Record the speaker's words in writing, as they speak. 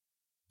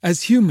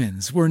As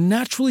humans, we're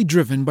naturally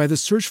driven by the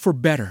search for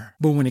better.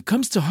 But when it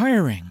comes to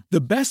hiring,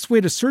 the best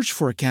way to search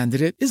for a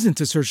candidate isn't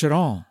to search at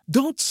all.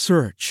 Don't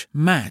search,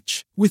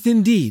 match with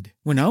Indeed.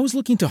 When I was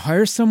looking to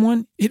hire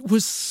someone, it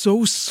was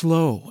so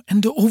slow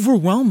and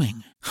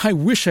overwhelming. I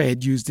wish I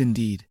had used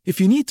Indeed.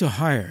 If you need to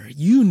hire,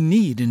 you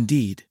need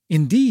Indeed.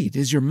 Indeed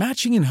is your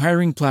matching and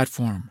hiring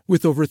platform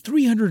with over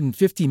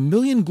 350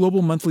 million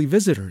global monthly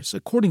visitors,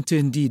 according to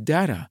Indeed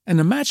data, and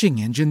a matching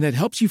engine that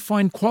helps you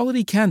find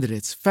quality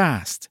candidates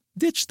fast.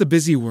 Ditch the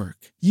busy work.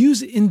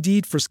 Use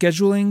Indeed for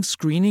scheduling,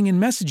 screening,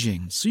 and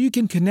messaging so you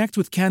can connect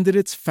with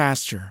candidates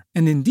faster.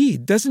 And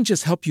Indeed doesn't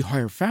just help you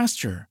hire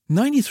faster.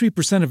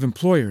 93% of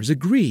employers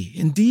agree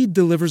Indeed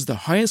delivers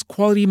the highest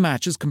quality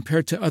matches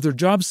compared to other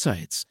job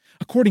sites,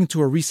 according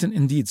to a recent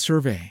Indeed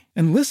survey.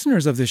 And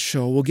listeners of this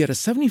show will get a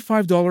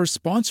 $75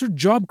 sponsored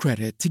job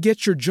credit to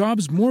get your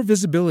jobs more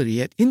visibility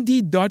at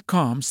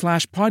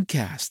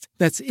Indeed.com/podcast.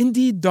 That's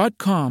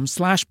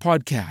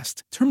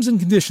Indeed.com/podcast. Terms and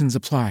conditions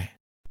apply.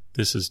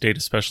 This is Data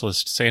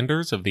Specialist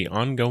Sanders of the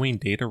ongoing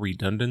Data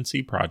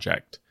Redundancy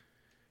Project.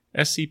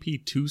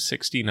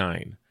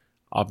 SCP-269.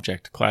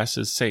 Object Class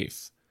is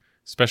Safe.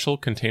 Special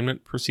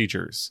Containment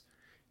Procedures.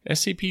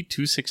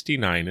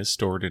 SCP-269 is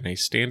stored in a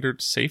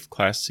standard Safe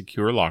Class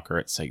secure locker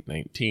at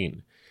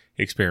Site-19.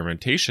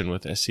 Experimentation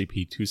with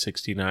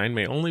SCP-269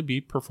 may only be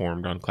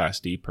performed on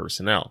Class D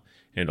personnel,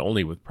 and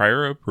only with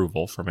prior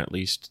approval from at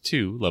least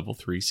 2 Level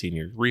 3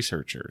 senior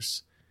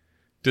researchers.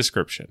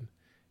 Description: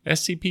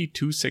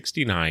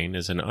 SCP-269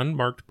 is an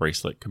unmarked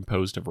bracelet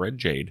composed of red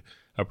jade,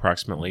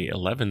 approximately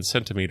 11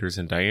 centimeters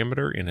in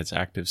diameter in its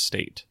active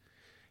state.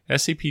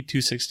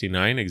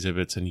 SCP-269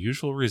 exhibits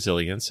unusual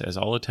resilience as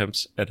all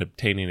attempts at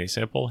obtaining a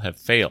sample have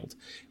failed,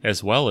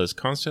 as well as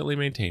constantly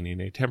maintaining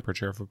a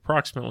temperature of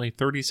approximately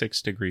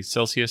 36 degrees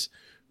Celsius,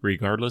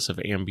 regardless of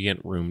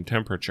ambient room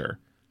temperature.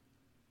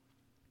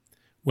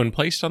 When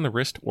placed on the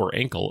wrist or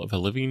ankle of a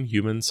living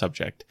human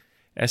subject,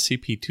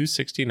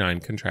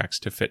 SCP-269 contracts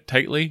to fit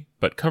tightly,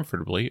 but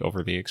comfortably,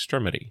 over the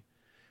extremity.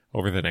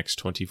 Over the next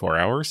 24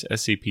 hours,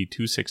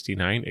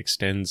 SCP-269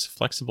 extends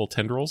flexible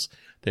tendrils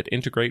that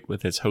integrate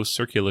with its host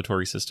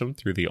circulatory system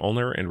through the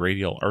ulnar and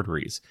radial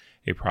arteries,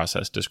 a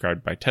process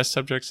described by test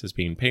subjects as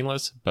being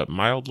painless but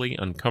mildly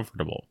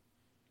uncomfortable.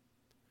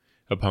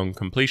 Upon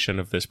completion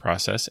of this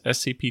process,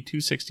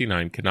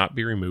 SCP-269 cannot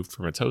be removed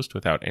from its host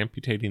without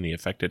amputating the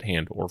affected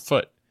hand or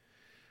foot.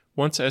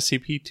 Once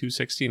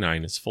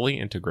SCP-269 is fully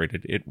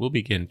integrated, it will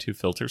begin to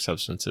filter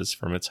substances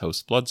from its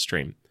host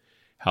bloodstream.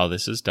 How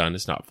this is done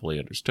is not fully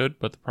understood,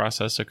 but the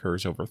process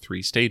occurs over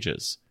 3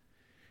 stages.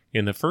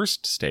 In the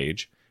first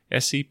stage,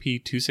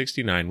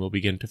 SCP-269 will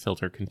begin to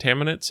filter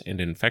contaminants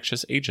and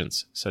infectious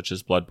agents, such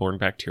as bloodborne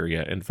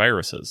bacteria and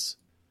viruses.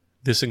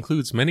 This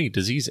includes many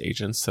disease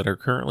agents that are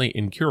currently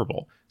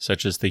incurable,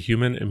 such as the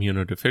human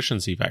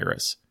immunodeficiency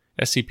virus.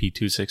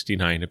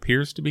 SCP-269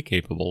 appears to be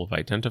capable of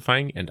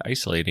identifying and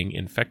isolating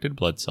infected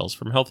blood cells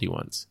from healthy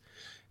ones.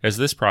 As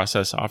this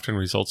process often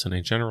results in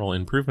a general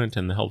improvement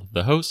in the health of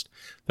the host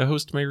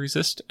may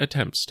resist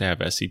attempts to have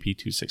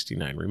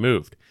SCP-269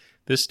 removed.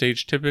 This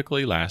stage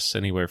typically lasts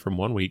anywhere from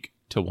 1 week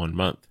to 1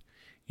 month.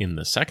 In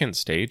the second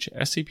stage,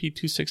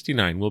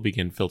 SCP-269 will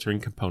begin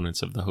filtering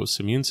components of the host's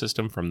immune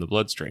system from the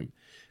bloodstream.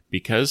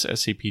 Because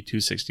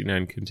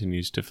SCP-269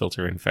 continues to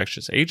filter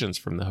infectious agents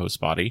from the host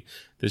body,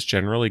 this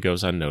generally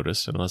goes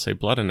unnoticed unless a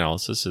blood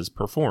analysis is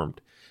performed.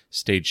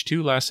 Stage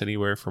 2 lasts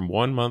anywhere from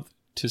 1 month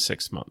to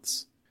 6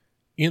 months.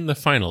 In the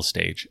final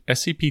stage,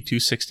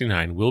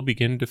 SCP-269 will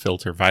begin to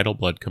filter vital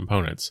blood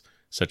components,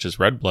 such as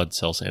red blood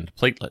cells and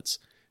platelets,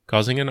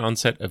 causing an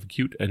onset of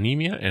acute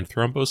anemia and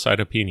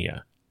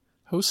thrombocytopenia.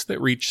 Hosts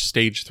that reach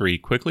Stage 3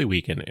 quickly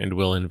weaken and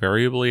will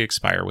invariably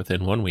expire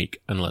within 1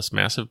 week unless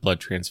massive blood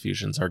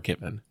transfusions are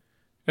given.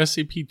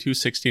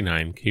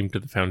 SCP-269 came to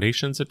the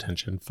Foundation's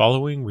attention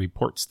following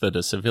reports that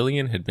a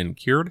civilian had been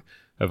cured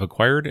of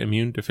acquired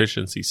immune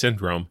deficiency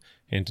syndrome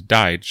and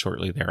died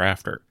shortly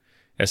thereafter.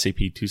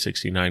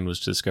 SCP-269 was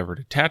discovered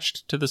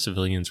attached to the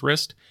civilian's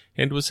wrist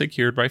and was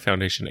secured by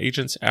Foundation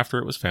agents after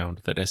it was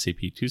found that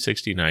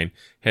SCP-269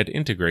 had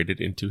integrated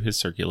into his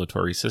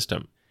circulatory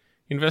system.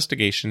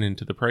 Investigation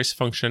into the price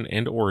function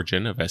and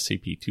origin of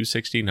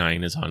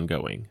SCP-269 is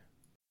ongoing.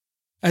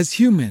 As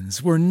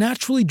humans, we're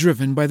naturally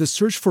driven by the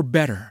search for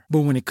better.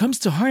 But when it comes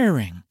to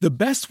hiring, the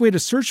best way to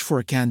search for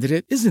a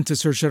candidate isn't to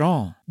search at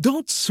all.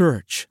 Don't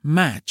search,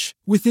 match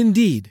with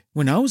Indeed.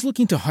 When I was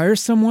looking to hire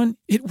someone,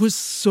 it was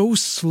so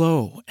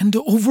slow and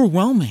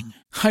overwhelming.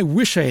 I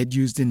wish I had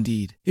used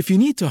Indeed. If you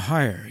need to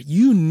hire,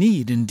 you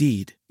need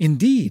Indeed.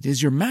 Indeed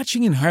is your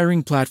matching and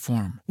hiring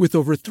platform with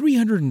over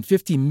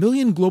 350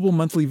 million global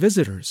monthly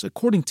visitors,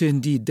 according to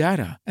Indeed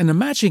data, and a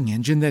matching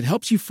engine that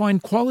helps you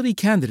find quality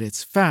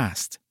candidates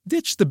fast.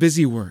 Ditch the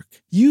busy work.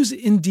 Use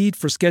Indeed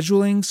for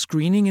scheduling,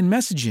 screening, and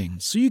messaging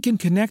so you can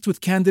connect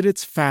with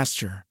candidates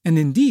faster. And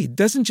Indeed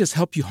doesn't just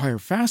help you hire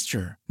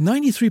faster.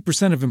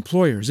 93% of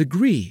employers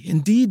agree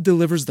Indeed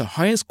delivers the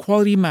highest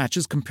quality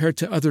matches compared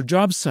to other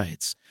job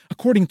sites,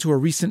 according to a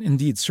recent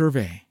Indeed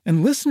survey.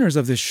 And listeners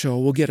of this show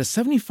will get a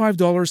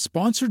 $75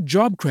 sponsored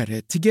job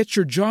credit to get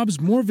your jobs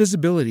more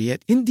visibility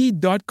at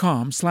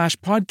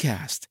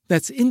Indeed.com/podcast.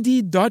 That's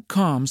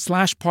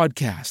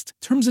Indeed.com/podcast.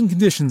 Terms and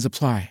conditions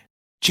apply.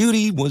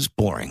 Judy was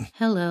boring.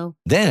 Hello.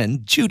 Then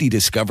Judy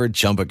discovered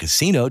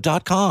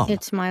ChumbaCasino.com.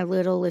 It's my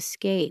little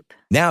escape.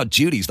 Now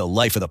Judy's the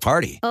life of the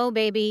party. Oh,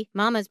 baby,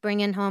 mama's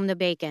bringing home the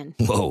bacon.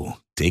 Whoa,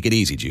 take it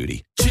easy,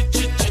 Judy.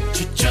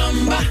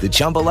 The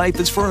Chumba life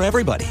is for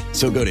everybody.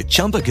 So go to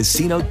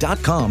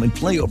ChumbaCasino.com and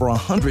play over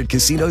 100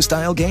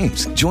 casino-style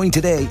games. Join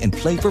today and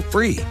play for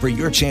free for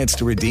your chance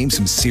to redeem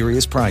some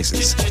serious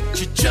prizes.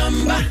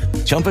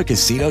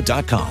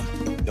 ChumbaCasino.com.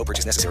 No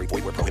purchase necessary.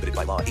 Void where prohibited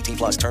by law.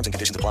 18+ terms and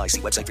conditions apply.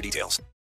 See website for details.